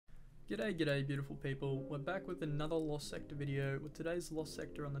G'day beautiful people, we're back with another Lost Sector video, with today's Lost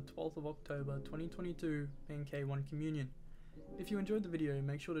Sector on the 12th of October 2022 being K1 Communion. If you enjoyed the video,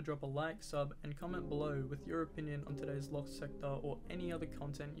 make sure to drop a like, sub and comment below with your opinion on today's Lost Sector or any other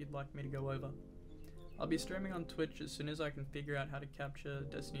content you'd like me to go over. I'll be streaming on Twitch as soon as I can figure out how to capture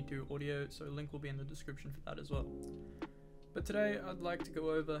Destiny 2 audio, so a link will be in the description for that as well. But today I'd like to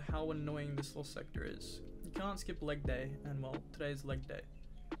go over how annoying this Lost Sector is. You can't skip leg day, and well, today's leg day.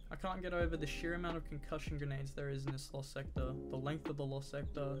 I can't get over the sheer amount of concussion grenades there is in this Lost Sector, the length of the Lost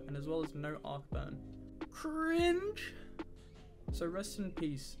Sector, and as well as no arc burn. Cringe! So rest in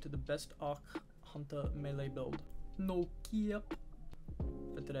peace to the best arc hunter melee build. No keep.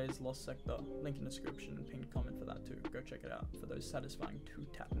 For today's Lost Sector, link in the description and pinned comment for that too. Go check it out for those satisfying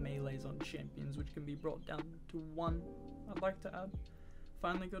 2-tap melees on champions which can be brought down to 1, I'd like to add.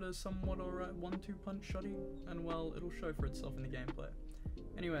 Finally got a somewhat alright 1-2 punch shotty, and well, it'll show for itself in the gameplay.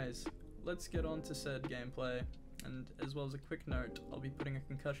 Anyways, let's get on to said gameplay, and as well as a quick note, I'll be putting a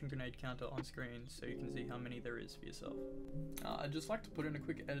concussion grenade counter on screen so you can see how many there is for yourself. I'd just like to put in a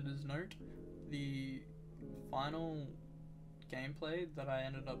quick editor's note. The final gameplay that I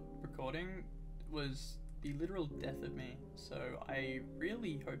ended up recording was the literal death of me, so I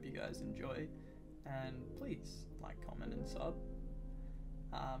really hope you guys enjoy, and please like, comment and sub.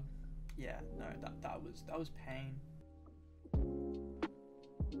 Yeah, no, that was pain.